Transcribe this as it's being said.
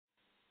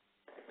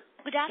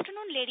Good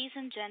afternoon, ladies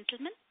and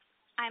gentlemen.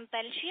 I'm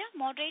Pelcia,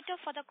 moderator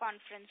for the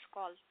conference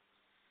call.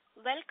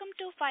 Welcome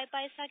to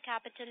Paisa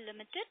Capital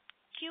Limited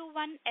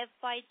Q1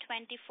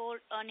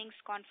 FY2024 earnings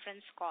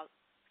conference call.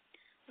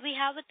 We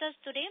have with us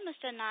today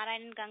Mr.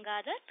 Narayan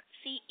Gangadhar,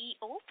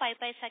 CEO,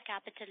 Paisa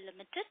Capital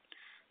Limited,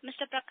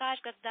 Mr.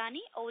 Prakash Gagdani,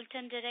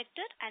 Whole-time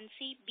Director and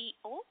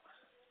CBO,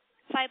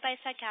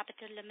 Paisa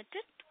Capital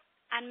Limited,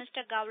 and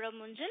Mr. Gaurav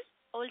Munjal,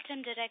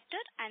 Whole-time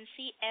Director and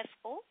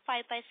CFO,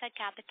 Paisa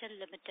Capital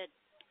Limited.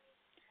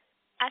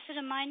 As a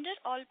reminder,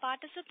 all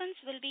participants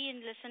will be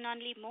in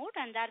listen-only mode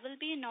and there will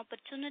be an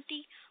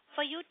opportunity for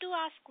you to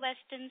ask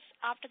questions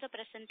after the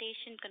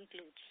presentation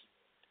concludes.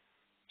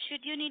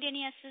 Should you need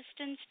any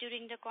assistance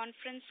during the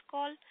conference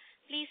call,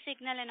 please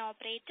signal an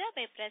operator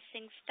by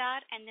pressing star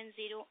and then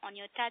 0 on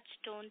your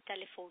touch-tone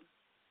telephone.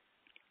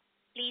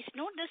 Please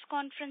note this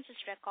conference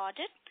is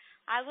recorded.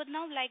 I would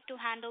now like to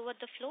hand over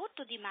the floor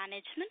to the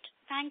management.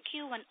 Thank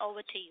you and over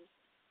to you.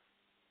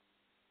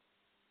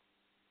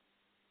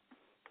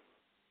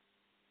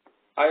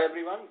 Hi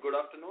everyone, good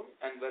afternoon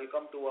and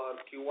welcome to our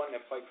Q1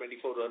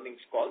 FY24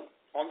 earnings call.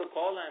 On the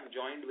call I am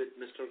joined with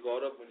Mr.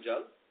 Gaurav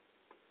Munjal,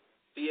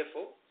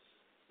 CFO,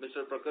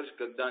 Mr. Prakash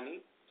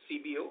Gagdani,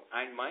 CBO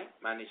and my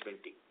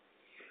management team.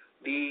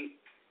 The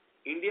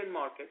Indian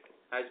market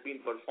has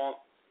been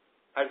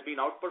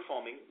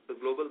outperforming the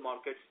global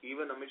markets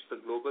even amidst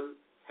the global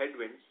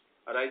headwinds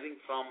arising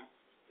from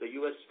the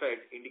US Fed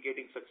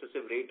indicating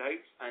successive rate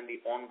hikes and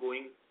the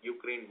ongoing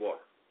Ukraine war.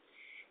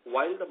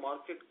 While the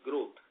market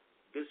growth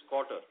this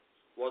quarter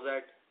was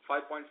at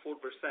 5.4%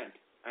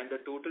 and the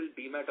total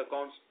demat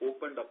accounts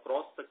opened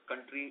across the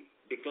country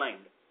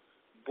declined,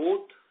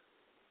 both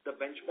the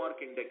benchmark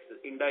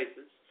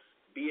indices,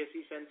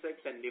 BSE Sensex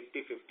and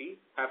Nifty 50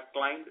 have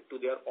climbed to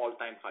their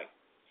all-time high.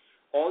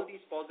 All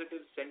these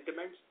positive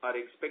sentiments are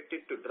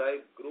expected to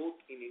drive growth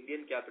in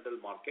Indian capital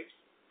markets,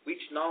 which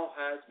now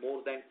has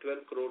more than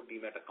 12 crore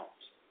demat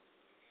accounts.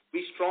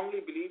 We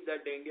strongly believe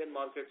that the Indian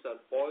markets are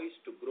poised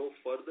to grow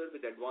further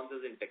with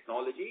advances in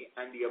technology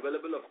and the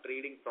availability of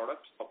trading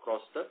products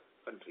across the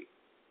country.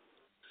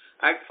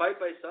 At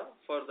Paisa,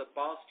 for the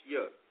past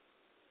year,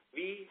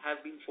 we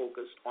have been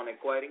focused on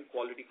acquiring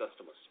quality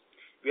customers.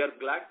 We are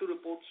glad to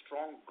report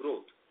strong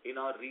growth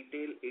in our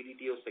retail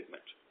ADTO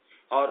segment.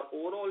 Our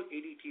overall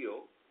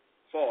ADTO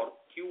for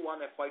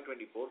Q1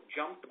 FY24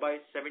 jumped by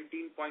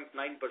 17.9%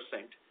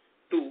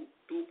 to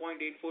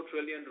 2.84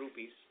 trillion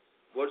rupees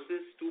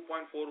versus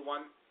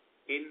 2.41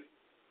 in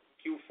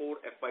Q4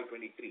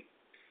 FY23.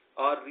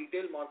 Our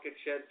retail market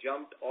share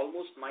jumped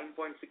almost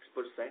 9.6%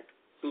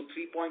 to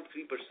 3.3%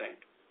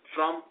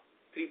 from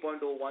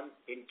 3.01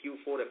 in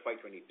Q4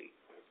 FY23.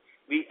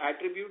 We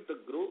attribute the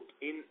growth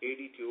in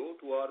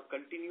ADTO to our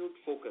continued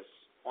focus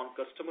on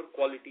customer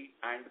quality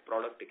and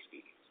product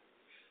experience.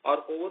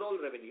 Our overall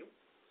revenue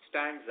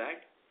stands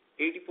at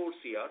 84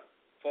 CR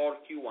for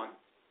Q1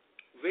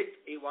 with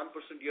a 1%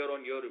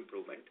 year-on-year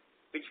improvement,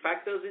 which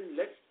factors in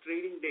less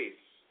trading days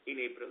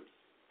in April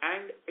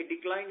and a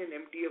decline in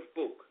MTF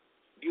book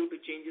due to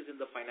changes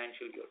in the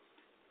financial year.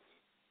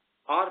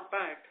 Our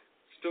PAT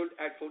stood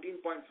at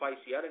 14.5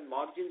 CR and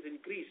margins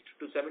increased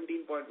to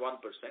 17.1%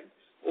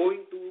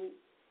 owing to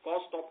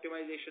cost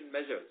optimization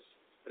measures,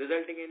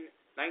 resulting in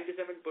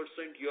 97%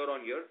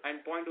 year-on-year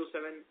and 0.7%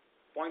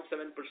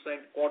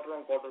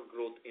 quarter-on-quarter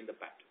growth in the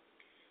PAT.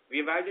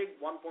 We have added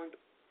 1.08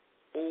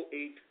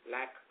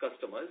 lakh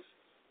customers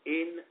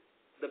in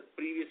the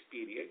previous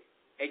period,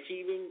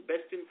 achieving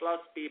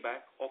best-in-class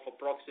payback of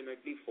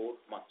approximately 4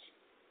 months.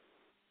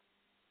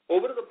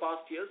 Over the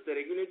past years, the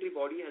regulatory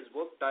body has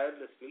worked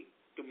tirelessly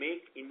to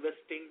make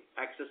investing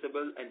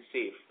accessible and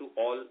safe to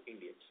all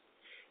Indians.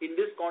 In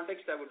this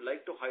context, I would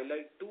like to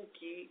highlight 2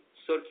 key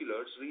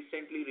circulars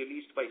recently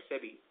released by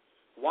SEBI.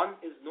 One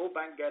is no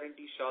bank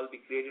guarantee shall be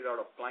created out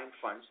of client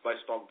funds by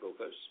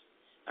stockbrokers,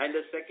 and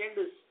the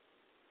second is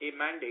a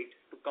mandate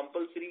to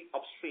compulsory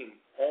upstream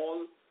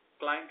all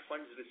client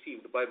funds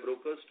received by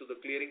brokers to the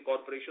clearing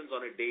corporations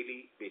on a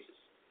daily basis.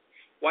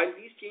 While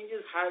these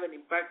changes have an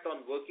impact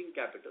on working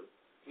capital,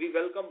 we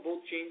welcome both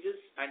changes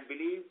and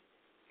believe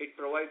it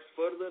provides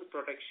further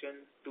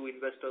protection to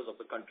investors of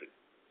the country.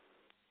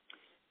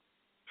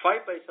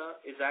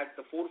 Paisa is at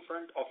the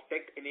forefront of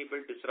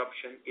tech-enabled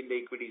disruption in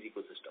the equities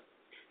ecosystem.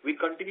 We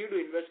continue to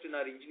invest in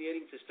our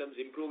engineering systems,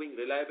 improving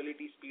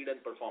reliability, speed,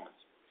 and performance.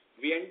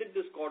 We ended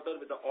this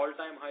quarter with an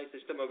all-time high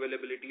system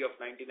availability of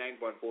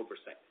 99.4%.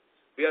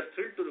 We are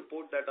thrilled to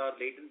report that our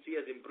latency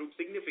has improved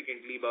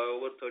significantly by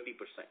over 30%.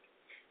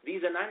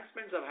 These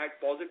enhancements have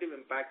had positive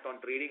impact on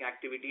trading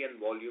activity and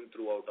volume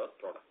throughout our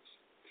products.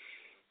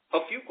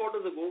 A few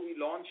quarters ago, we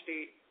launched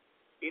an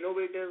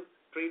innovative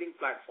trading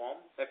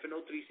platform,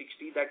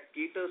 FNO360, that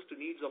caters to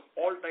needs of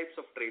all types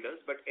of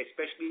traders, but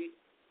especially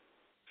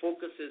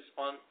focuses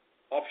on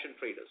option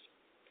traders.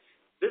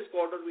 This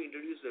quarter, we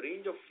introduced a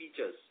range of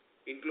features,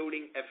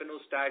 including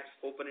FNO stats,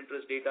 open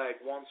interest data,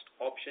 advanced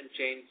option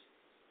chains,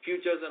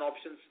 futures and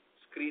options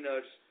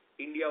screeners,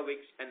 India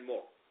Wix, and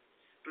more.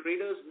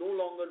 Traders no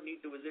longer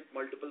need to visit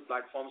multiple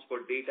platforms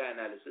for data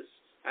analysis,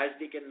 as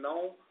they can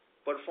now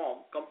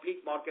perform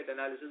complete market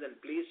analysis and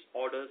place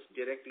orders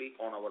directly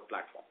on our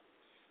platform.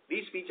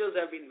 These features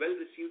have been well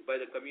received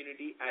by the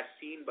community as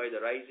seen by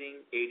the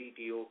rising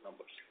ADTO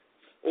numbers.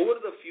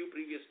 Over the few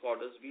previous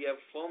quarters, we have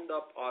firmed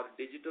up our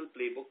digital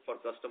playbook for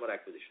customer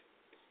acquisition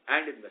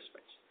and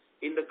investments.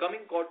 In the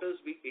coming quarters,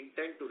 we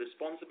intend to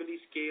responsibly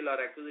scale our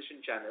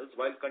acquisition channels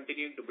while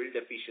continuing to build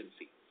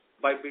efficiency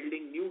by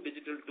building new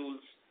digital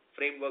tools,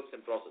 frameworks,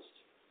 and processes.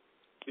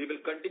 We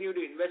will continue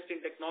to invest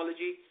in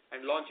technology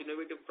and launch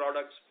innovative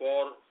products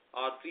for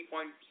our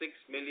 3.6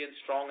 million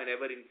strong and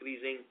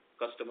ever-increasing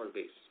customer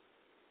base.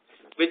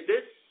 With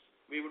this,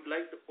 we would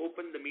like to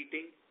open the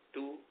meeting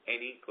to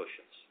any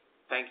questions.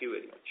 Thank you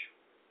very much.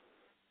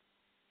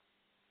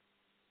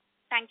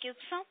 Thank you,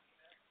 sir.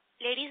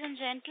 Ladies and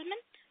gentlemen,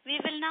 we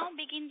will now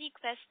begin the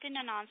question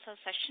and answer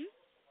session.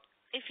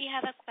 If you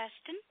have a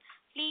question,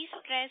 please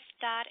press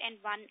star and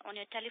 1 on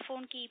your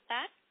telephone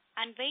keypad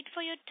and wait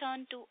for your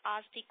turn to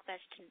ask the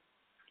question.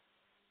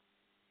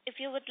 If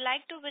you would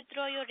like to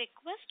withdraw your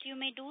request, you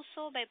may do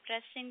so by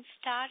pressing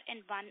star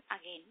and 1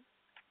 again.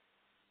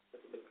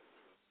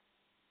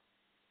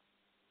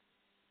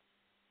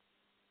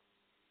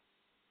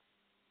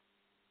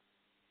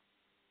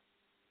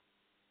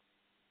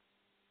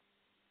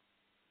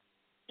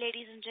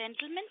 Ladies and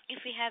gentlemen,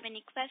 if you have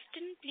any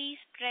question, please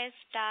press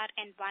star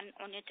and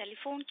 1 on your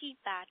telephone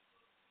keypad.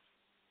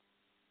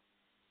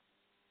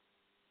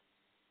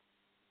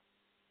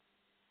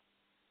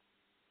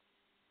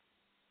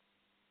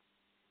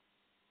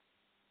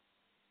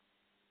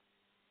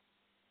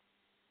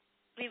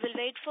 We will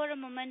wait for a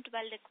moment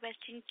while the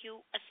question queue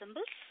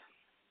assembles.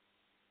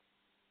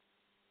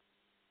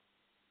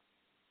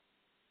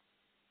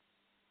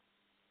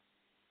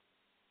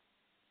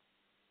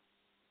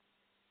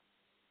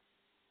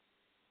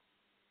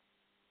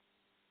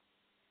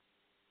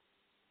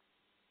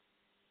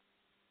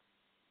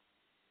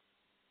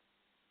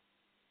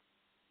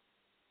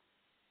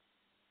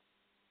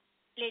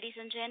 Ladies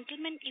and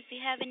gentlemen, if you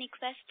have any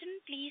question,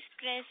 please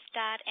press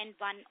star and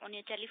 1 on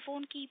your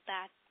telephone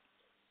keypad.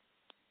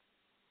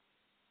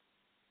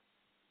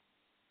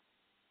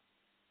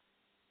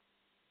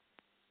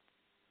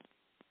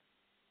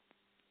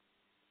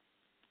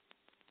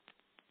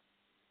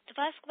 The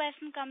first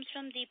question comes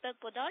from Deepak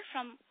Podar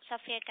from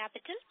Sapphire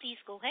Capital. Please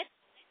go ahead.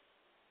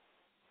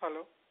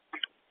 Hello.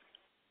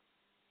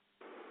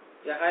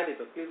 Yeah, hi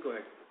Deepak. Please go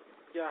ahead.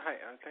 Yeah, hi.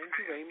 Thank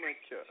you very much,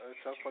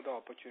 sir, for the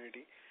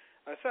opportunity.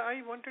 Sir, I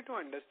wanted to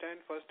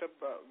understand, first up,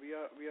 we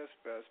are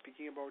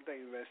speaking about the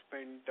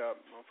investment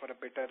for a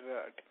better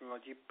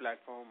technology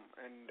platform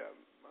and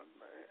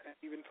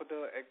even for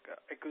the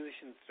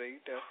acquisitions,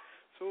 right?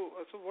 So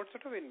what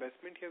sort of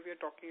investment here we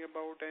are talking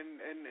about and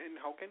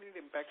how can it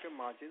impact your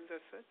margins as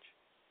such?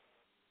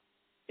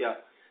 Yeah.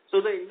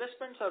 So the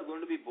investments are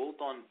going to be both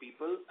on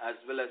people as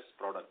well as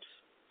products.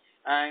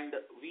 And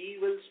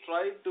we will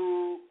strive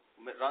to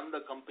run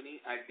the company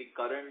at the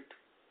current,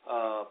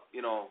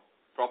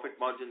 profit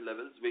margin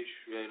levels, which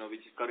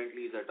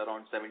currently is at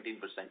around 17%.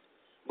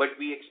 But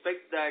we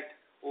expect that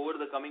over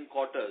the coming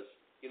quarters,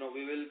 we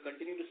will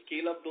continue to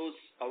scale up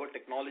our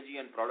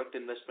technology and product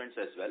investments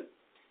as well.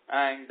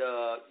 And,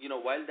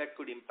 while that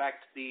could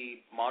impact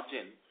the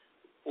margin,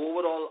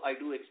 overall, I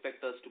do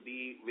expect us to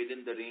be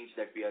within the range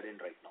that we are in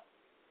right now.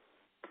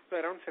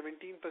 So around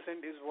 17%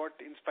 is what,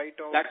 in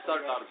spite of... That's our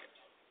target.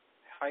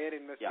 Higher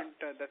investment,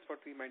 yeah. That's what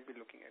we might be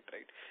looking at,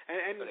 right?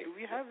 And do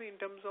we have, in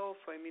terms of,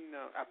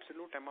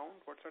 absolute amount,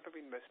 what sort of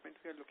investment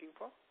we are looking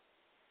for?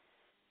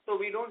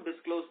 So we don't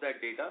disclose that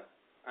data,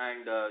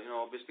 and,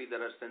 obviously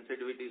there are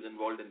sensitivities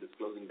involved in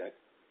disclosing that.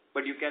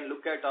 But you can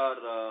look at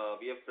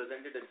we have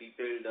presented a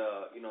detailed,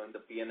 in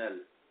the P&L,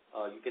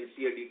 you can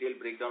see a detailed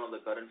breakdown of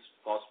the current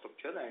cost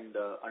structure and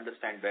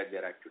understand where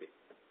they're at today.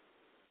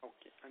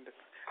 Okay,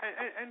 understand.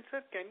 And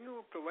sir, can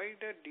you provide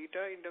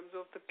data in terms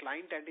of the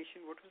client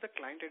addition? What was the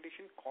client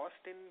addition cost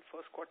in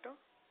first quarter?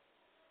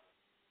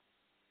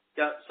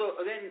 Yeah, so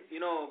again,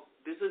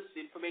 this is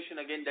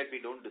information again that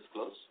we don't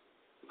disclose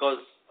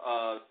because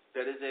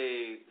there is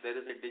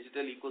a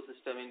digital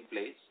ecosystem in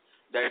place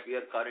that we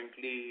are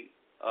currently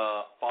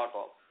part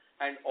of.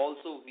 And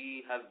also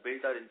we have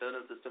built our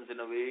internal systems in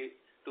a way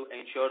to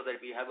ensure that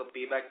we have a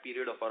payback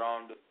period of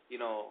around,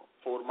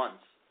 4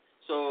 months.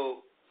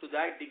 So to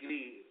that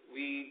degree,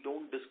 we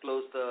don't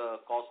disclose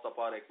the cost of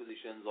our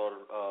acquisitions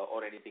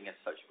or anything as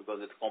such because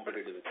it's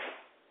competitive.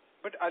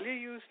 But earlier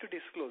you used to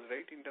disclose,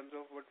 right, in terms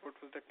of what was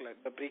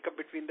the breakup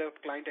between the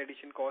client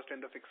addition cost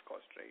and the fixed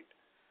cost, right?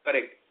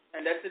 Correct.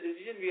 And that's the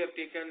decision we have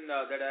taken,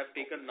 that I have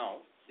taken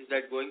now, is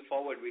that going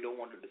forward we don't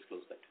want to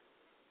disclose that.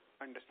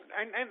 Understood.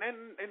 And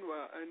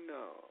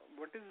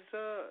what is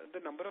the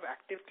number of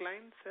active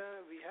clients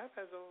we have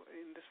as of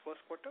in this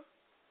first quarter?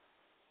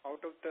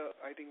 Out of the,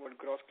 I think,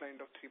 gross client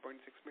of 3.6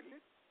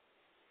 million?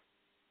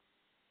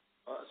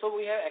 So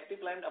we have active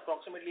client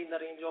approximately in the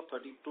range of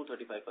 30 to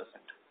 35%.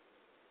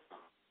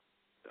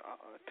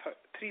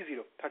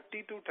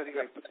 30 to 35%.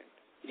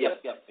 Yeah.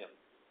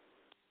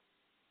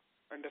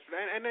 Understood.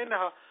 And then,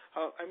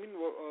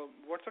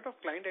 what sort of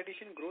client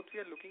addition growth we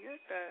are looking at?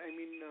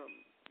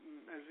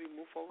 as we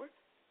move forward?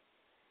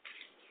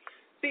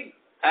 See,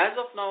 as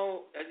of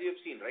now, as you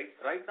have seen,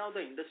 right now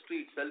the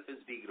industry itself is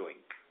degrowing.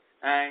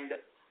 And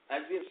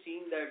as we have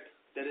seen that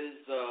there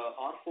is,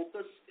 our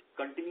focus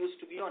continues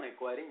to be on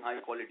acquiring high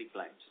quality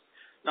clients.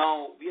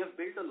 Now, we have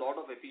built a lot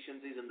of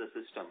efficiencies in the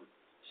system.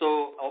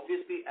 So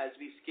obviously, as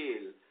we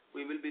scale,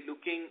 we will be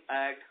looking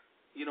at,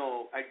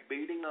 at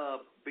building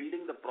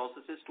the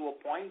processes to a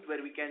point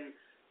where we can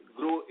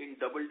grow in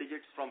double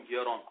digits from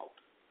here on out.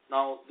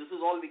 Now, this is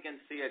all we can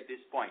say at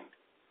this point.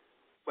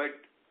 But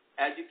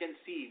as you can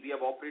see, we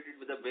have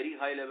operated with a very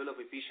high level of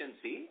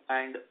efficiency,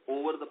 and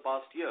over the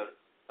past year,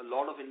 a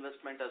lot of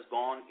investment has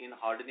gone in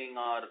hardening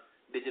our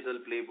digital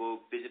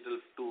playbook,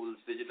 digital tools,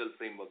 digital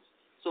frameworks.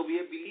 So we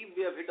believe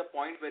we have hit a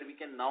point where we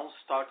can now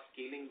start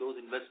scaling those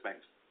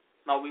investments.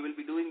 Now we will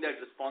be doing that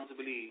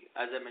responsibly,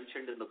 as I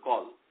mentioned in the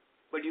call.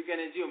 But you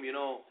can assume,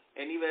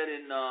 anywhere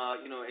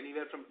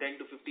from 10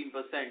 to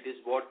 15%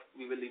 is what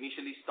we will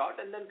initially start,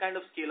 and then kind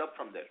of scale up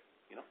from there.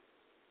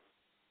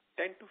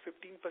 10 to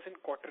 15%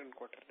 quarter on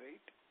quarter,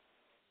 right?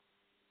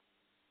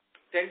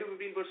 10 to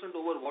 15%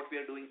 over what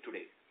we are doing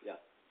today. Yeah.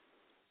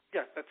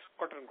 Yeah, that's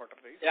quarter on quarter,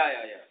 right? Yeah.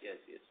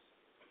 Yes.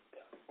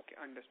 Yeah. Okay,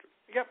 understood.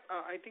 Yeah,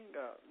 I think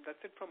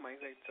that's it from my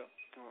side, sir.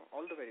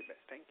 All the very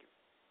best. Thank you.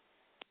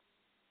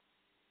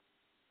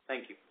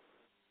 Thank you.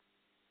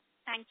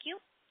 Thank you.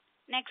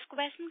 Next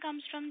question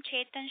comes from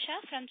Chetan Shah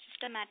from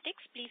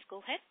Systematics. Please go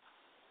ahead.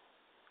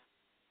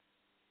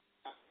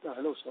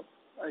 Hello, sir.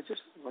 I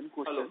just one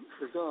question.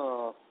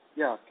 Hello.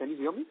 Can you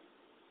hear me?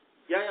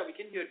 Yeah, we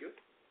can hear you.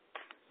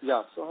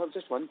 Yeah, so I have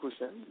just one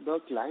question. The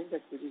client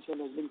acquisition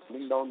has been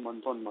coming down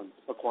month on month,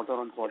 quarter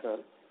on quarter.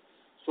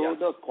 So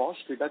the cost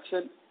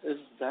reduction, is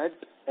that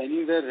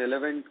anywhere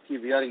relevant?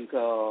 We are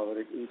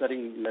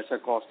incurring lesser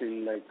cost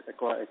in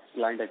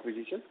client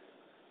acquisition.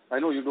 I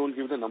know you don't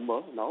give the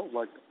number now,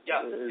 but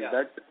is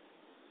that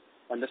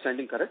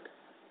understanding correct?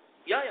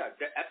 Yeah,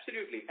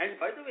 absolutely. And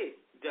by the way,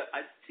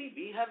 I see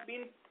we have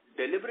been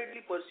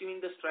deliberately pursuing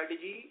the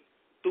strategy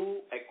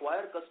to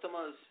acquire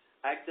customers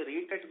at the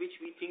rate at which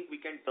we think we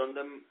can turn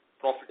them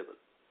profitable.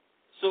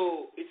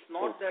 So it's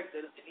not that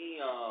there is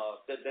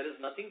there is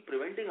nothing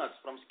preventing us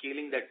from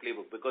scaling that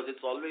playbook, because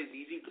it's always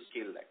easy to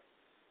scale that.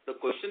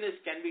 The question is,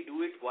 can we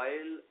do it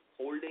while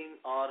holding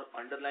our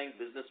underlying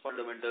business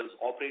fundamentals,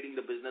 operating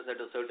the business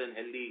at a certain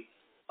healthy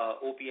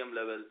OPM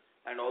level,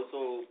 and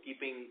also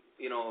keeping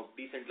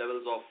decent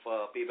levels of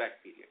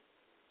payback period.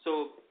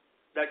 So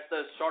that's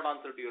the short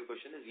answer to your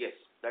question is yes.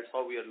 That's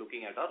how we are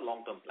looking at our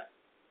long-term plan.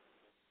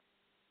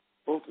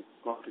 Okay,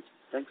 got it.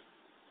 Thanks.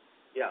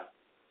 Yeah.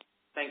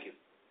 Thank you.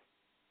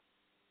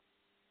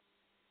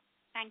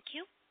 Thank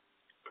you.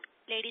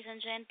 Ladies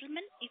and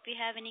gentlemen, if you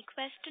have any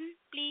question,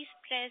 please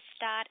press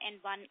star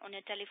and 1 on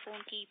your telephone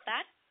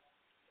keypad.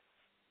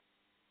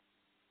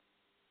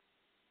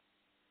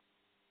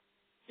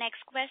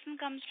 Next question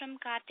comes from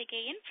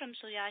Karthikeyan from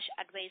Suyash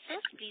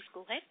Advisors. Please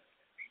go ahead.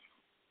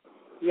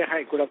 Yeah,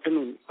 hi, good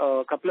afternoon.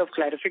 A couple of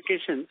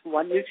clarifications.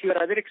 One is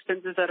your other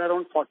expenses are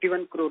around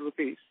 41 crore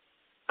rupees.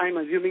 I'm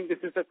assuming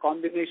this is a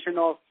combination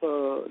of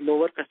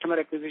lower customer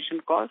acquisition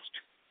cost.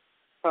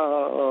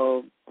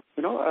 So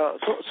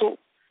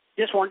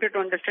just wanted to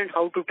understand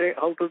how to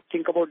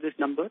think about this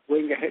number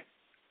going ahead.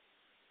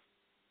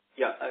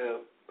 Yeah.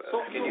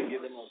 Can you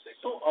give them a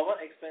second? So our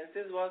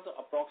expenses was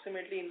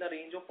approximately in the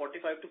range of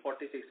 45 to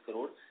 46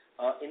 crore.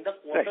 In the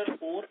quarter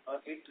 4,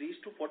 it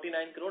reached to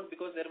 49 crore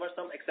because there were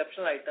some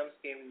exceptional items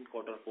came in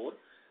quarter 4.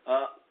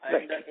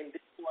 And in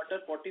this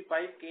quarter,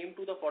 45 came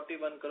to the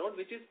 41 crore,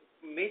 which is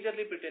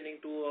majorly pertaining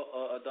to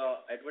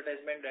the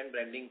advertisement and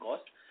branding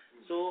cost.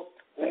 So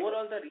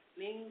overall, the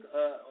reasoning,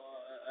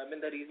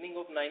 the reasoning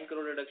of 9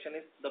 crore reduction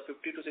is the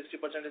 50 to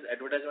 60% is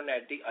advertisement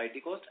and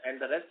IT cost,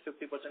 and the rest 50%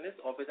 is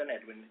office and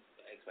admin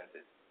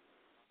expenses.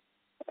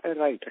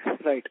 Right.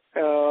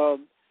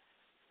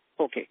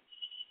 Okay.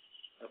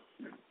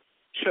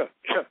 Sure.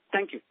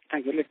 Thank you.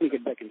 Let me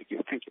get back in the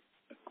queue. Thank you.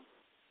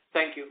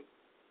 Thank you.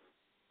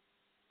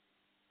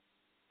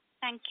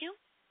 Thank you.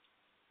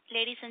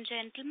 Ladies and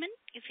gentlemen,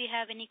 if you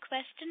have any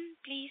question,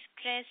 please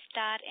press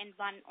star and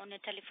 1 on your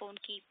telephone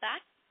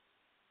keypad.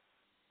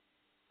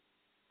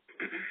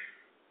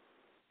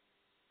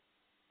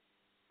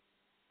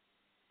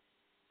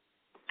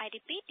 I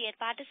repeat, dear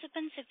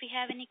participants, if you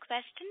have any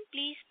question,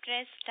 please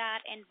press star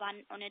and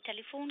 1 on your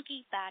telephone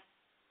keypad.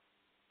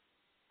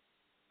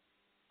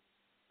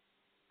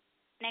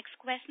 Next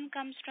question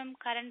comes from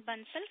Karan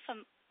Bansal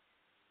from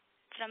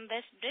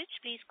Westbridge.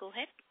 Please go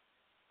ahead.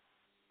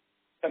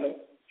 Hello.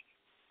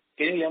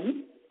 Can you hear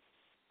me?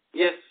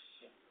 Yes.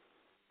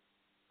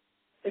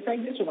 If I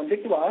just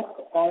wanted to ask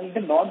on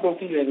the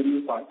non-broking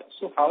revenue part.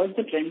 So how has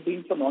the trend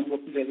been for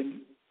non-broking revenue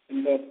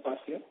in the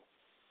past year?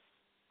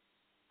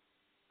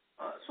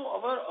 So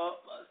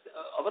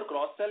our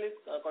cross sell is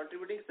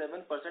contributing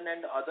 7%,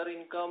 and other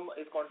income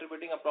is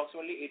contributing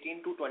approximately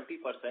 18 to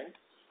 20%.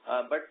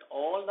 But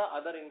all the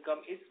other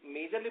income is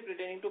majorly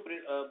pertaining to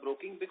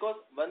broking, because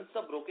once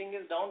the broking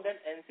is down, then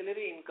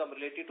ancillary income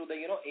related to the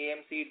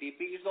AMC,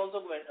 DP is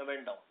also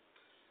went down.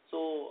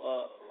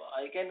 So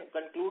I can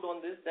conclude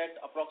on this that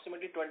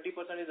approximately 20%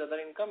 is other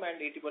income and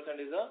 80%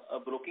 is a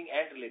broking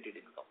and related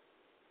income.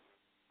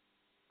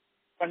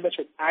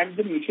 Understood. And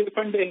the mutual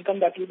fund income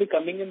that will be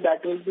coming in,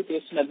 that will be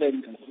based on other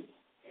income,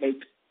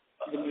 like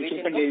the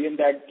mutual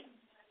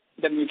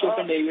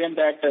fund AUM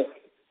that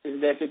is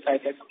there with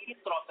Paisa.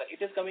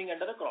 It is coming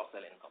under a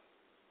cross-sell income.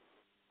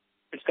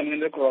 It's coming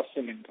under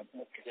cross-sell income.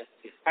 Okay. Yes.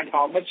 And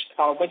how much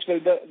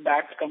will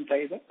that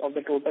comprise of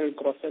the total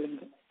cross-sell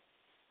income?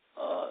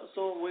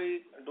 So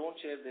we don't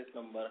share this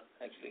number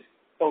actually.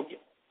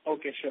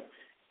 Okay, sure.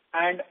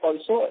 And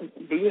also,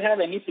 do you have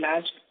any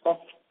plans of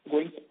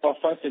going for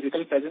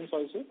physical presence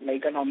also,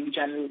 like an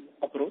omni-channel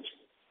approach?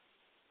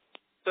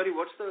 Sorry,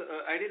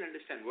 I didn't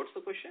understand. What's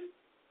the question?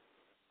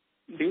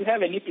 Do you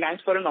have any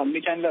plans for an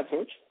omni-channel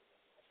approach?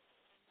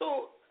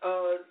 So,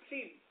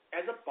 see,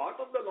 as a part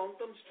of the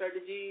long-term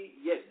strategy,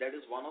 yes, that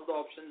is one of the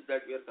options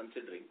that we are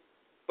considering.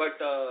 But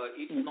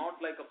it's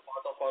not like a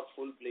part of our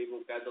full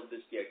playbook as of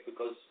this yet,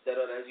 because there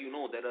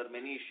are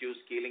many issues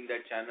scaling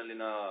that channel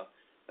in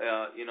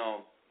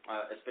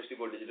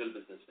especially for digital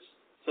businesses.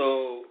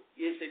 So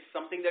yes, it's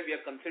something that we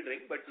are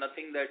considering, but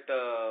nothing that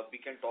we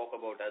can talk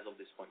about as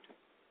of this point.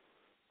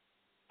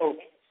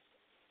 Okay.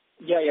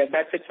 Yeah,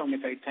 that's it from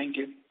my side. Thank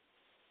you.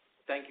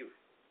 Thank you.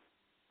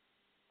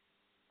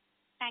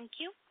 Thank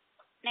you.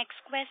 Next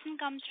question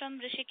comes from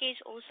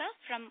Rishikesh Oza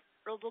from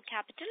Robo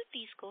Capital.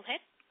 Please go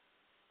ahead.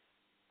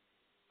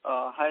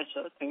 Hi,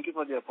 sir. Thank you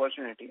for the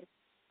opportunity.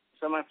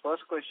 So my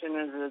first question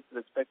is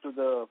with respect to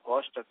the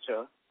cost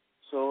structure.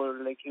 So,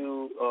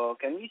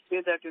 can we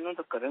say that,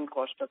 the current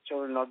cost structure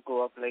will not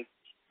go up like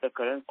the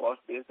current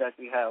cost base that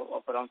we have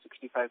of around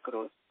 65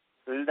 crores?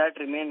 Will that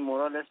remain more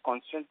or less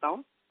constant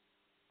now?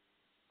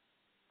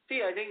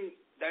 See, I think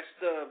that's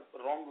the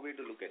wrong way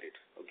to look at it.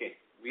 Okay.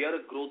 We are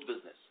a growth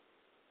business.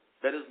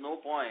 There is no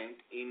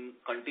point in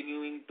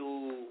continuing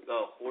to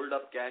hold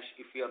up cash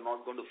if we are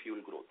not going to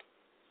fuel growth.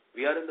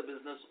 We are in the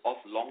business of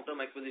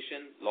long-term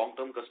acquisition,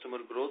 long-term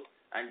customer growth,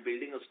 and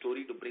building a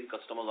story to bring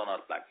customers on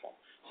our platform.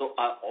 So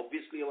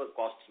obviously our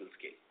costs will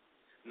scale.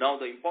 Now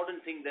the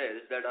important thing there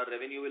is that our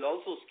revenue will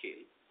also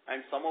scale,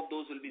 and some of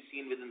those will be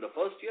seen within the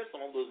first year,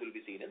 some of those will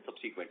be seen in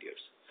subsequent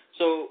years.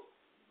 So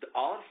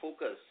our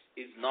focus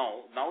is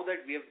now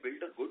that we have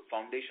built a good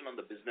foundation on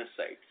the business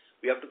side,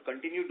 we have to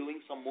continue doing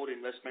some more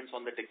investments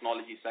on the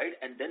technology side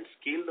and then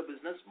scale the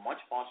business much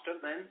faster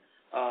than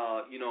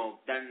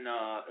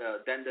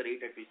the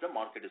rate at which the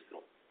market is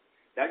growing.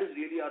 That is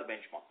really our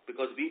benchmark,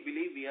 because we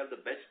believe we have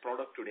the best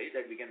product today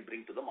that we can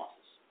bring to the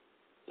masses.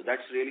 So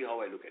that's really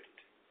how I look at it.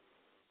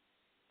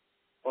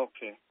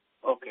 Okay.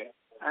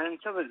 And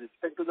so with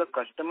respect to the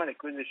customer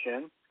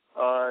acquisition,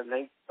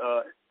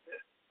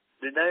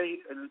 did I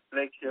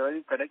hear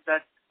you correct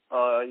that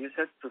you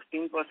said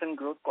 15%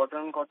 growth quarter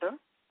on quarter?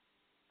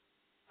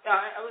 Yeah,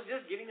 I was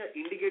just giving an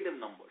indicative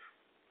number.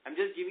 I'm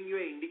just giving you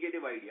an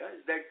indicative idea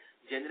is that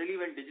generally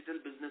when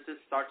digital businesses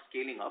start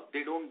scaling up,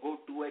 they don't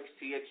go 2x,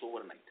 3x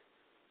overnight.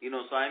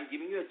 So I'm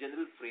giving you a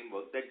general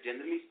framework that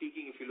generally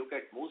speaking, if you look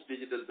at most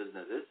digital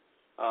businesses,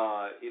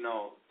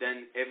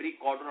 then every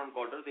quarter on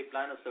quarter, they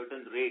plan a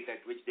certain rate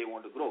at which they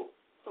want to grow.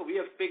 So we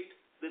have picked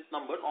this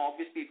number.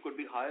 Obviously, it could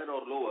be higher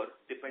or lower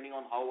depending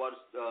on how our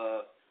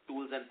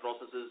tools and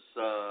processes,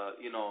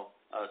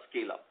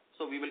 scale up.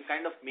 So we will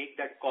kind of make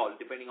that call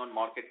depending on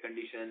market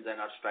conditions and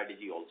our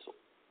strategy also.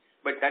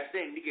 But that's the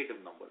indicative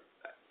number,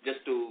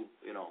 just to,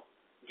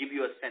 give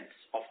you a sense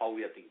of how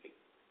we are thinking.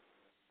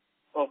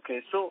 Okay.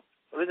 So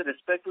with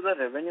respect to the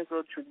revenue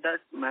growth, should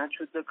that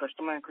match with the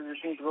customer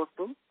acquisition growth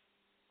too?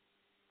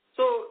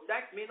 So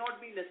that may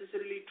not be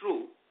necessarily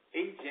true.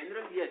 In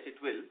general, yes, it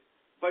will.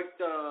 But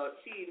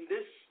see, in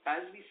this,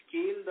 as we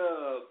scale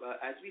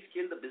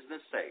the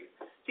business side,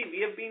 see, we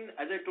have been,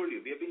 as I told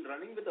you, we have been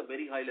running with a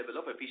very high level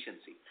of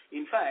efficiency.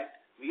 In fact,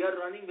 we are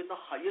running with the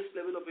highest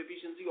level of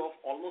efficiency of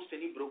almost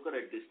any broker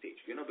at this stage,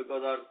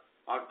 because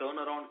our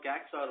turnaround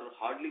CACs are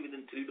hardly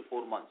within 3 to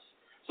 4 months.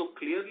 So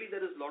clearly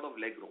there is a lot of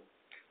leg room.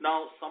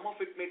 Now, some of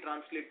it may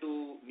translate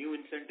to new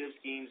incentive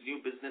schemes,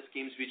 new business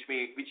schemes, which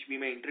we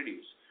may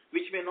introduce,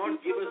 which may not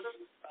give us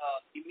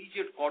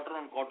immediate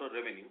quarter-on-quarter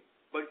revenue,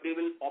 but they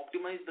will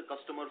optimize the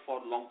customer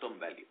for long-term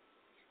value.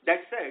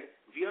 That said,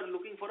 we are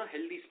looking for a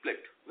healthy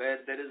split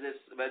where there is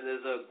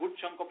a good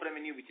chunk of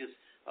revenue which is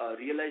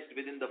realized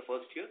within the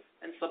first year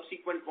and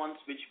subsequent ones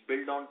which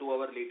build on to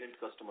our latent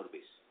customer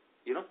base.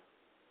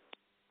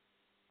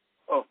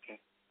 Okay,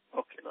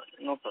 got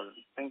it. No problem.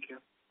 Thank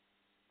you.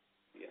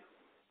 Yeah.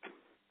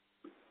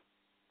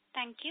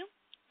 Thank you.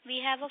 We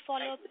have a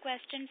follow-up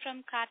question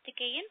from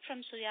Karthikeyan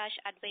from Suyash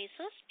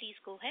Advisors. Please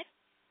go ahead.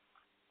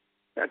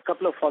 A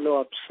couple of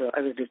follow-ups.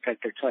 I was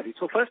distracted. Sorry.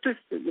 So first is,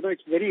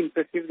 it's very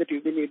impressive that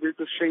you've been able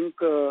to shrink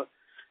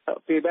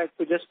payback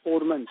to just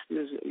 4 months.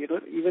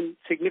 Even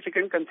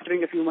significant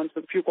considering a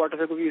few quarters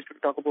ago, we used to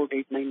talk about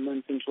 8-9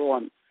 months and so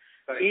on.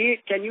 Right.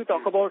 Can you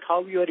talk about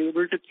how you are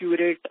able to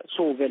curate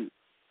so well?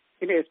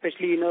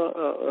 Especially in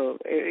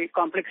a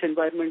complex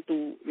environment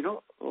to,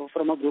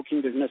 from a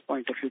broking business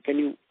point of view. Can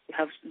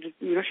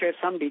you share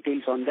some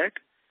details on that?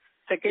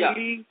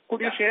 Secondly, could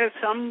you share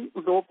some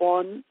rope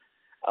on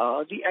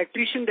the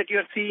attrition that you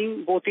are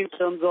seeing, both in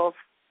terms of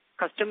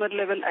customer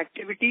level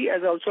activity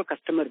as also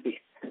customer base?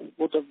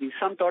 Both of these.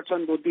 Some thoughts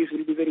on both these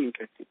will be very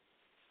interesting.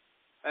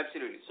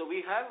 Absolutely. So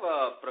we have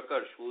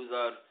Prakash, who is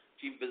our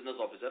Chief Business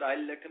Officer.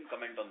 I'll let him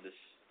comment on this.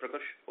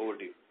 Prakash, over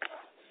to you.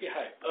 Yeah,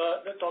 hi.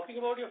 Talking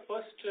about your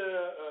first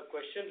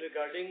question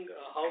regarding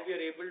how we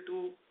are able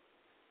to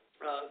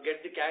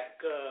get the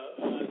CAC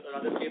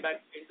rather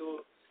payback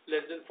into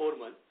less than 4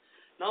 months.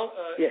 Now,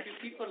 yes. If you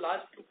see for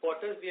last 2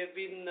 quarters, we have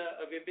been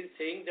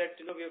saying that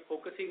we are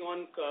focusing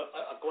on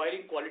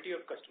acquiring quality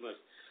of customers.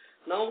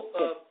 Now,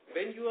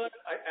 when you are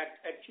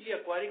actually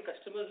acquiring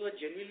customers who are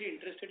genuinely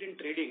interested in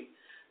trading,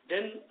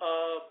 then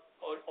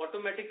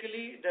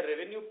automatically the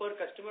revenue per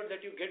customer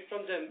that you get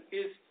from them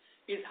is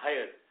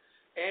higher.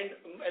 And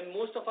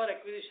most of our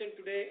acquisition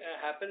today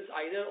happens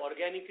either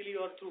organically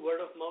or through word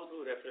of mouth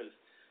or referrals.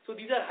 So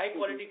these are high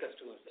quality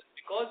customers.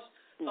 Because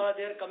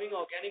they are coming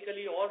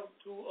organically or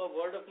through a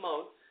word of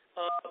mouth,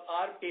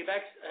 our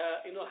paybacks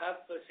have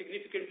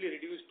significantly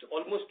reduced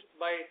almost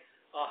by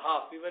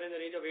half. We were in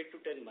the range of 8 to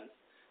 10 months.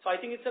 So I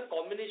think it's a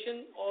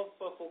combination of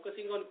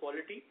focusing on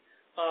quality,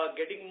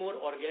 getting more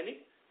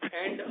organic,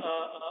 and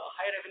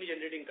high revenue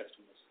generating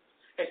customers,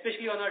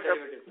 especially on our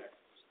derivative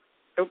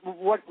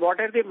platforms. What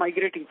are they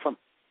migrating from?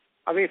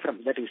 Away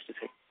from, that is to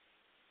say.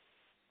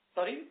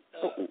 Sorry?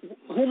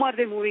 Whom are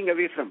they moving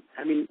away from?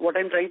 I mean, what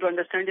I'm trying to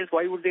understand is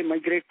why would they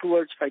migrate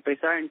towards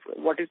Paisa and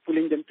what is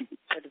pulling them to?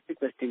 That is the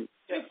question.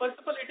 Yeah, first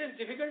of all, it is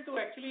difficult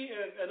to actually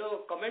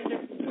comment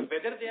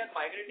whether they are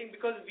migrating,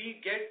 because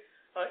we get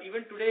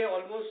even today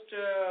almost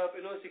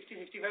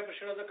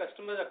 60-65% of the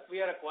customers that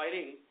we are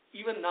acquiring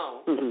even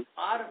now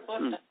are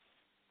first time.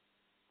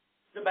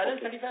 The balance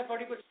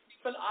 35-40%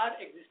 people are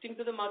existing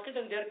to the market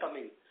and they are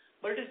coming.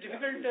 But it is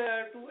difficult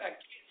to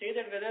actually say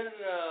that whether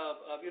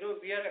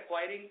we are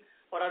acquiring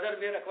or rather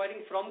we are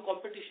acquiring from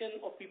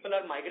competition or people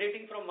are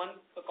migrating from one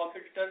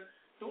competitor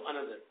to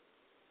another.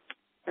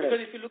 Because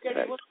if you look at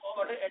even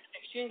at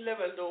exchange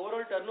level, the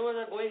overall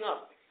turnovers are going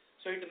up.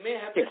 So it may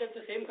happen that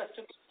the same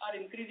customers are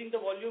increasing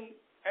the volume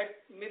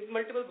at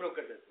multiple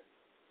brokers as well.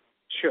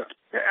 Sure.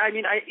 I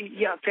mean,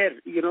 fair.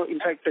 In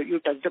fact, you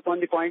touched upon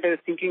the point I was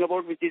thinking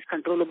about, which is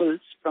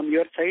controllables from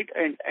your side,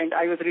 and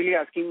I was really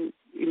asking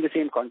in the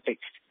same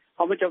context.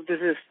 How much of this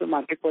is the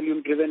market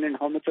volume driven and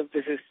how much of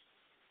this is,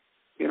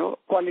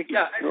 quality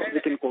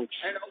within quotes?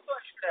 And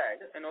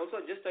also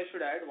I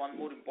should add one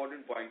more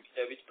important point,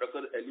 which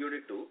Prakash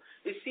alluded to,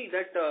 is see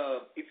that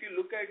if you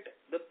look at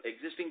the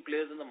existing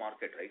players in the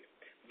market, right,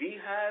 we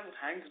have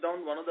hands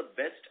down one of the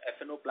best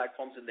F&O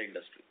platforms in the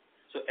industry.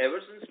 So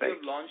ever since we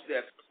have launched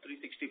the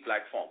F360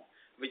 platform,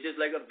 which is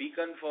like a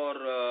beacon for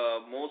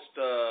most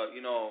of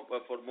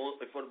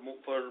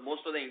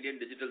the Indian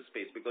digital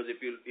space, because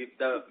if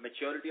the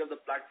maturity of the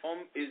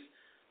platform is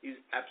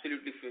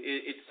absolutely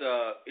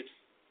it's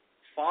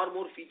far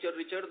more feature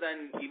richer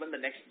than even the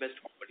next best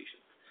competition.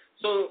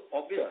 So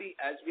obviously,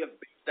 as we have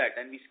built that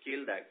and we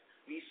scale that,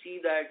 we see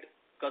that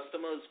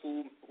customers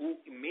who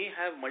may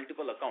have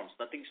multiple accounts,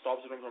 nothing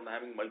stops them from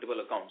having multiple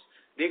accounts.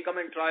 They come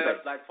and try our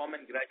platform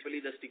and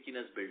gradually the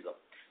stickiness builds up.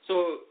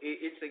 So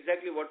it's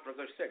exactly what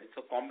Prakash said. It's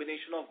a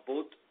combination of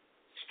both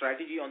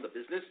strategy on the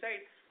business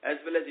side as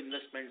well as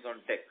investments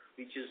on tech,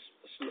 which is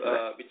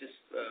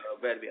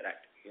where we are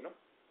at,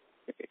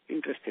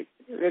 Interesting.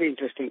 Very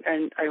interesting.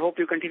 And I hope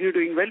you continue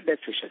doing well.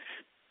 Best wishes.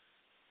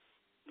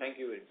 Thank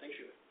you. Thank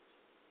you.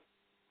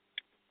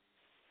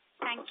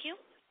 Thank you.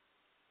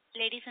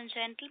 Ladies and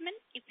gentlemen,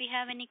 if you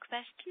have any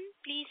question,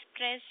 please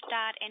press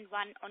star and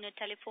 1 on your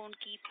telephone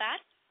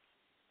keypad.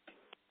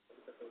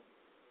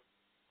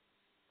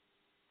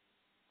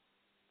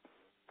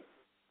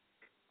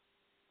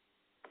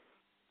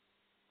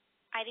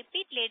 I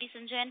repeat, ladies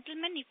and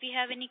gentlemen, if you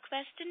have any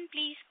question,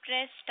 please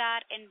press star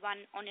and 1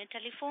 on your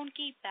telephone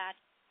keypad.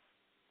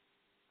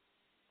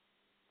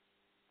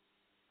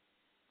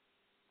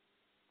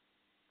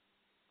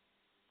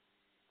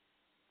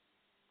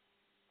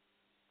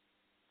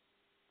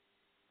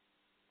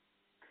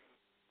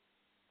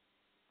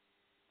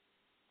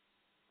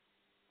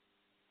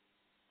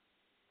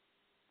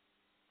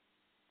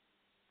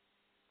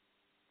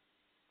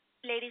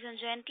 Ladies and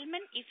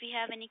gentlemen, if you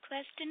have any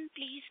question,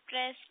 please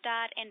press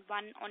star and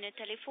 1 on your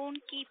telephone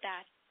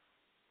keypad.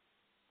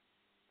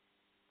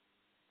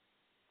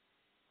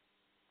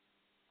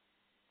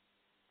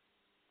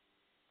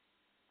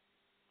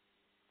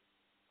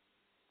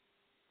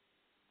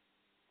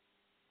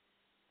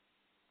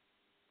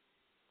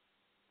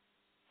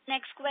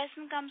 Next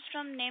question comes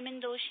from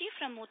Nemin Doshi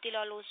from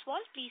Motilal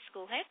Oswal. Please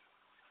go ahead.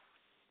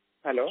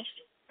 Hello.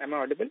 Am I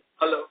audible?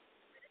 Hello.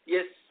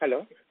 Yes.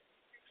 Hello.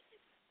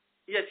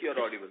 Yes, you are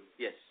audible.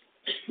 Yes.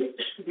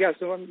 Yeah,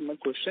 so my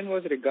question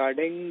was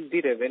regarding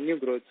the revenue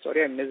growth.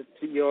 Sorry, I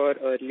missed your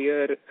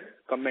earlier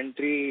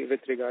commentary with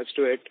regards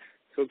to it.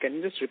 So can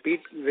you just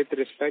repeat with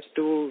respect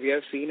to, we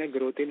have seen a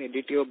growth in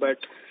ADTO,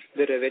 but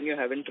the revenue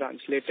haven't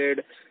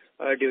translated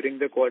during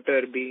the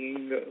quarter,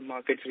 being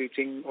markets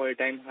reaching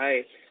all-time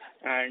high.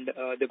 and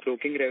the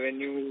broking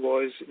revenue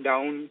was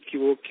down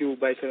QOQ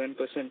by 7%.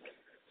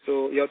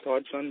 So your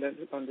thoughts on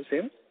the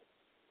same?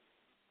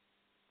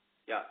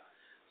 Yeah.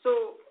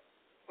 So,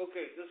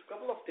 okay, there's a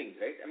couple of things,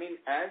 right? I mean,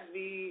 as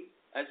we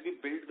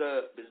build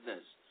the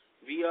business,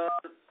 we are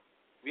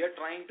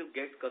trying to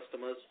get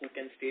customers who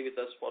can stay with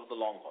us for the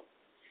long haul.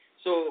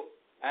 So,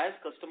 as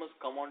customers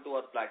come onto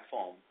our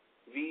platform,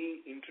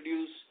 we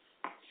introduce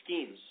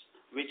schemes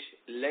which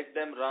let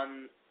them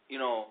run,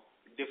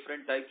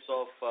 different types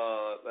of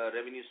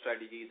revenue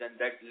strategies, and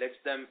that lets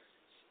them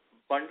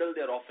bundle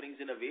their offerings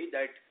in a way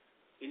that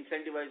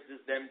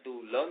incentivizes them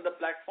to learn the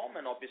platform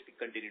and obviously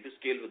continue to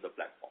scale with the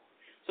platform.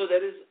 So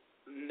there is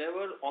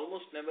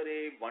almost never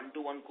a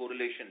one-to-one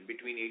correlation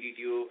between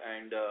ADTO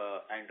and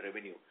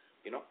revenue,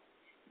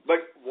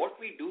 But what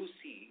we do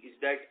see is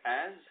that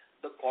as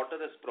the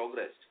quarter has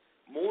progressed,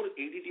 more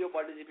ADTO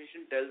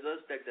participation tells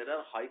us that there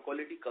are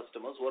high-quality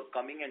customers who are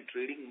coming and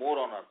trading more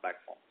on our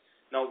platform.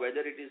 Now,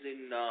 whether it is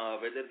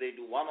whether they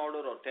do one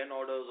order or 10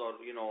 orders or,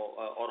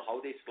 or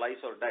how they slice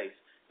or dice,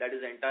 that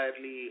is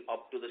entirely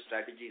up to the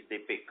strategies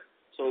they pick.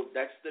 So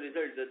that's the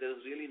result, that there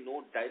is really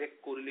no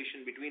direct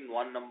correlation between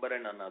one number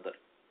and another,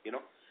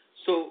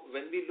 So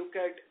when we look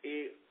at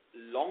a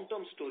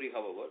long-term story,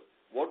 however,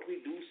 what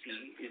we do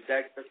see is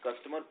that the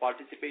customer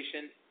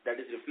participation that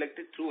is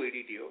reflected through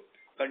ADTO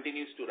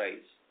continues to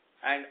rise.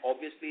 And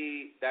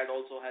obviously, that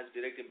also has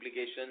direct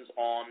implications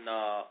on,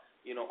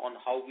 on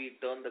how we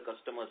turn the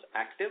customers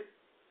active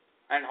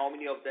and how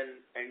many of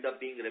them end up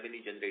being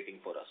revenue generating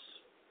for us.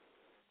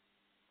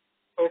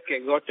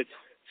 Okay, got it.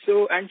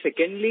 So, and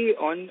secondly,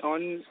 on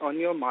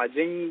your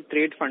margin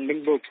trade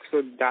funding book,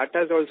 so that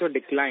has also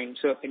declined.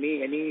 So,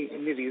 any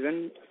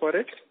reason for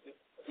it?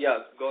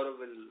 Yeah,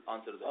 Gaurav will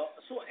answer that.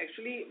 So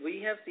actually,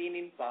 we have seen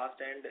in past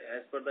and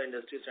as per the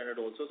industry standard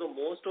also. So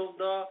most of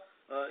the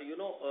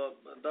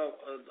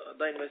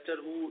the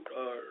investor who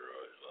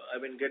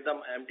get the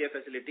MTF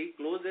facility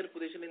close their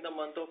position in the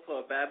month of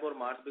Feb or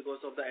March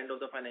because of the end of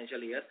the financial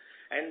year,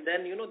 and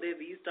then they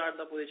restart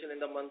the position in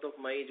the month of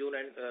May, June,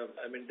 and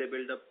they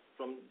build up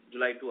from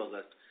July to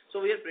August. So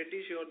we are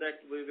pretty sure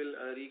that we will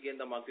regain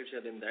the market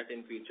share in that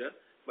in future.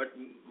 But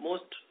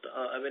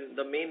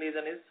the main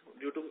reason is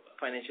due to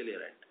financial year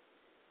end.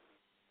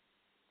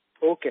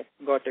 Okay,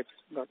 got it.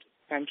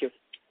 Thank you.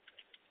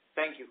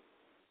 Thank you.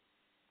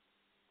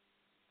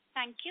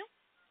 Thank you.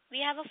 We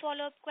have a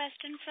follow-up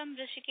question from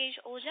Rishikesh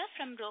Oja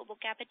from Robo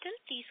Capital.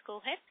 Please go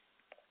ahead.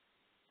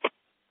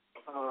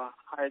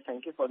 Hi,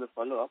 thank you for the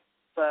follow-up.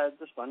 So I have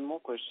just one more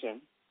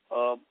question.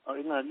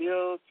 In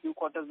earlier few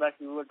quarters back,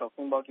 we were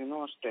talking about,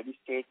 steady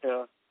state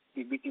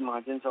PBT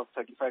margins of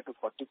 35 to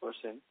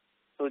 40%.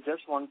 So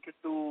just wanted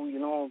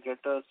to, get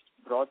a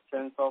broad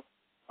sense of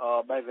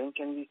by when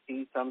can we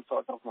see some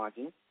sort of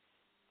margin?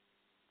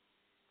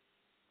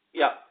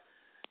 Yeah.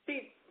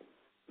 See,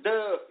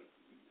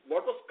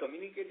 what was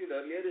communicated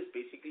earlier is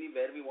basically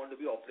where we want to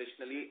be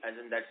operationally, as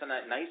in that's a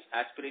nice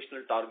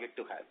aspirational target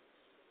to have.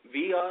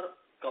 We are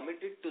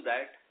committed to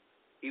that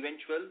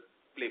eventual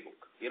playbook.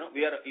 We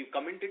are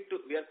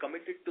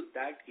committed to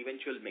that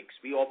eventual mix.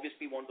 We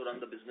obviously want to run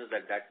the business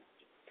at that.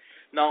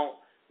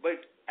 Now,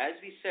 but as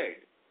we said,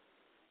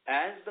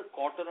 as the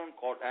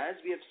quarter-on-quarter, as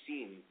we have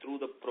seen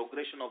through the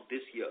progression of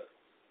this year,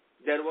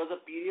 there was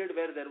a period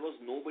where there was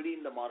nobody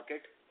in the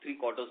market 3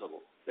 quarters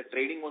ago. The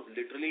trading was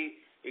literally,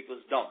 it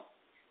was down.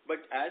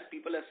 But as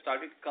people have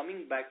started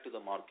coming back to the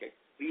market,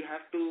 we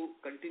have to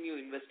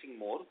continue investing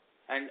more,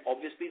 and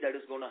obviously that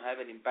is going to have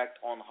an impact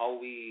on how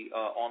we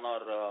on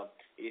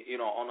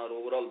our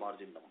overall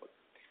margin number.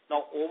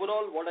 Now,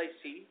 overall, what I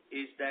see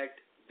is that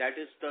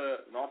is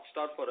the North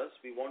Star for us.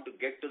 We want to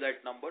get to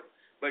that number,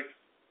 but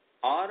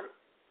our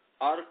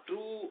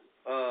true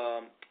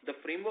the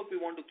framework we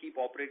want to keep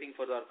operating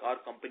for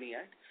our company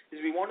at is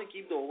we want to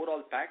keep the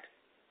overall PAT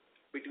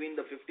between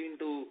the 15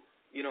 to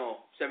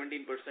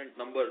 17%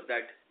 number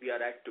that we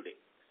are at today.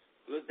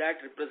 Because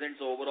that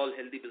represents the overall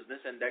healthy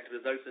business, and that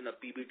results in a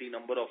PBT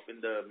number of in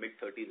the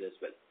mid-30s as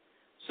well.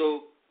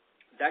 So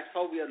that's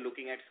how we are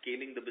looking at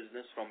scaling the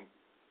business from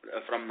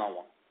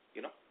now on.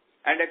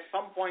 And at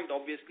some point,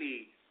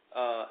 obviously,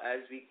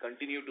 as we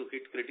continue to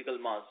hit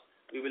critical mass,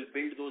 we will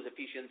build those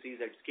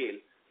efficiencies at scale,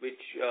 which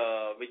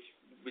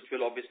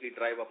will obviously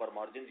drive up our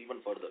margins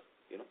even further.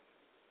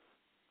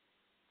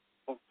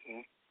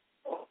 Okay.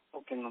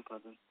 Okay, no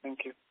problem.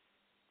 Thank you.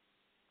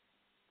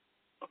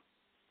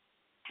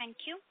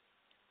 Thank you.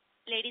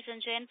 Ladies and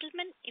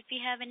gentlemen, if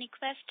you have any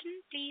question,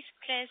 please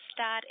press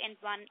star and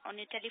 1 on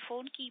your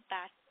telephone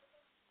keypad.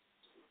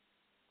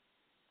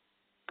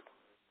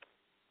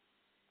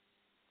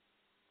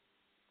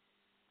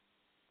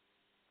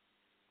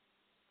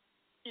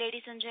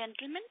 Ladies and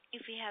gentlemen,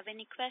 if you have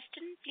any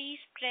question, please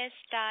press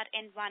star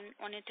and 1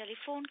 on your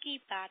telephone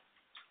keypad.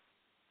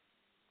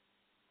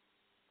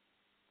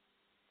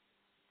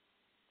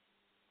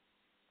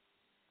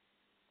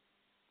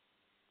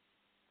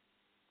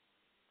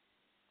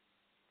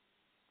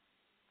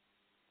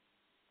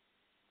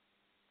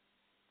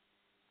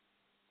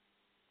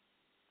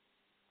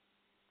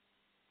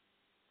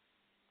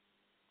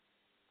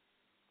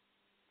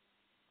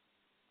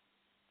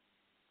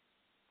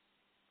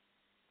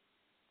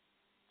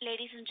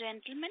 Ladies and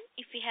gentlemen,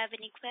 if you have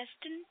any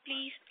question,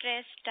 please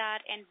press star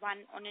and 1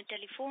 on your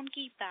telephone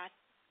keypad.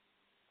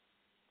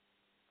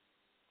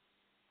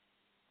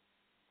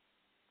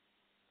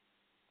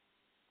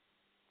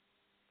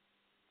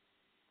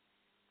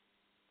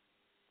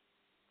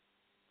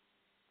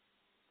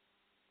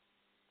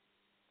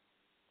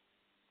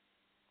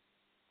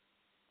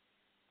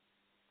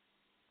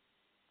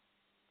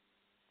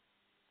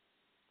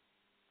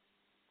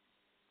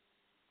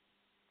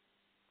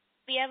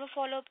 We have a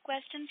follow-up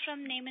question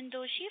from Neman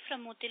Doshi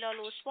from Motilal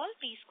Oswal.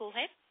 Please go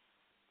ahead.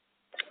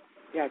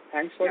 Yeah,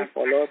 thanks for the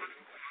follow-up.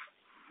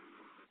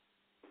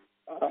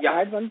 I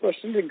had one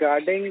question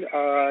regarding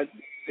our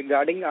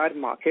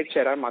market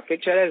share. Our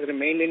market share has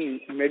remained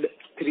in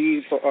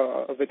mid-3s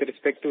with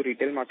respect to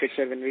retail market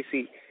share when we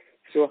see.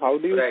 So how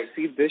do you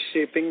see this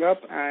shaping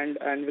up?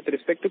 And with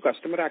respect to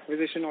customer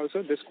acquisition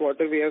also, this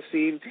quarter we have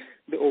seen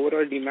the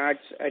overall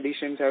DMATs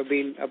additions have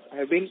been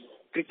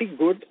pretty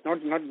good, not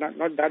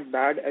that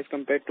bad as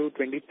compared to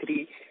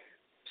 23.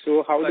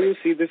 So how do you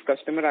see this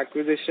customer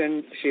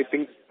acquisition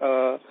shaping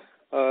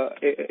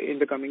in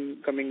the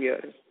coming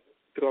year,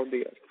 throughout the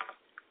year?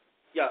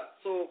 Yeah.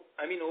 So,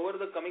 I mean, over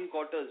the coming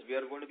quarters, we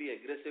are going to be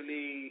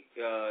aggressively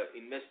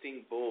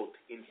investing both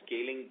in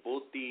scaling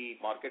both the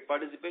market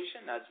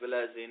participation as well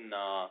as in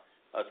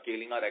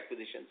scaling our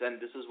acquisitions. And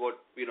this is what,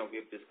 we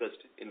have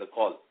discussed in the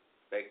call,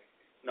 right?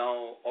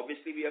 Now,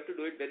 obviously, we have to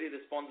do it very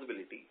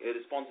responsibly,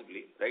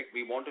 right?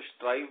 We want to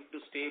strive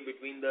to stay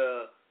between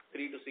the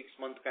 3 to 6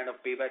 month kind of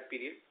payback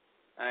period.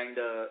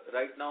 And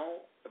right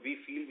now, we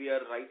feel we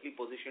are rightly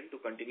positioned to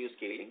continue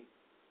scaling.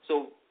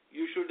 So,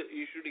 you should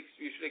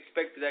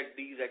expect that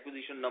these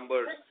acquisition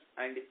numbers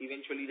and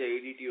eventually the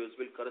ADTOs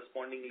will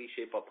correspondingly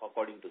shape up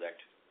according to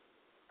that.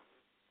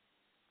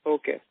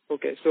 Okay.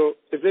 So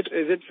is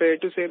it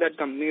fair to say that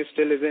company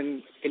still is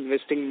in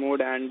investing mode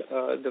and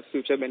the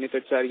future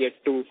benefits are yet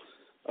to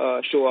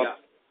show up?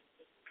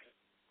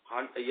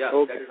 Yeah,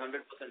 okay. That is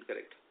 100%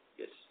 correct.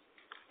 Yes.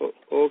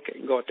 Okay,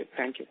 got it.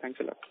 Thank you. Thanks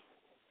a lot.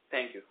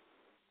 Thank you.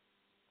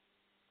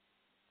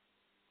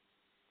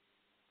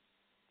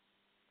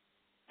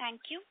 Thank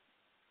you.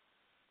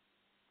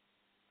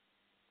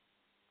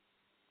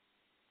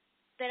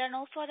 There are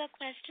no further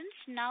questions.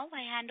 Now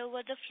I hand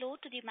over the floor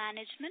to the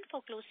management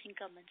for closing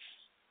comments.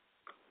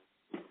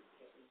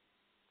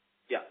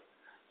 Yeah.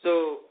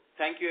 So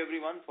thank you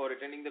everyone for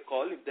attending the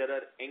call. If there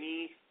are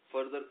any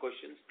further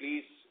questions,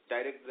 please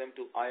direct them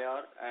to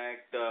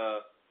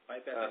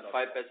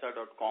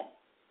ir@5paisa.com,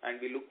 and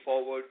we look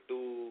forward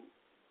to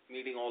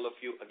meeting all of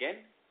you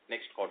again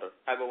next quarter.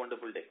 Have a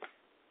wonderful day.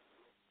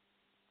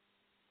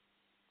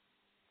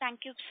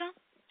 Thank you, sir.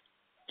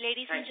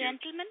 Ladies and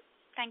gentlemen,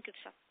 thank you,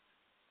 sir.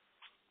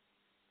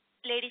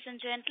 Ladies and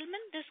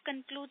gentlemen, this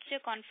concludes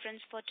your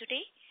conference for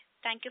today.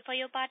 Thank you for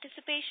your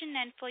participation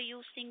and for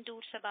using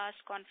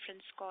Doorsaba's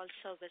conference call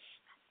service.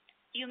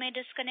 You may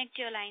disconnect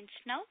your lines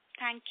now.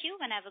 Thank you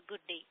and have a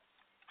good day.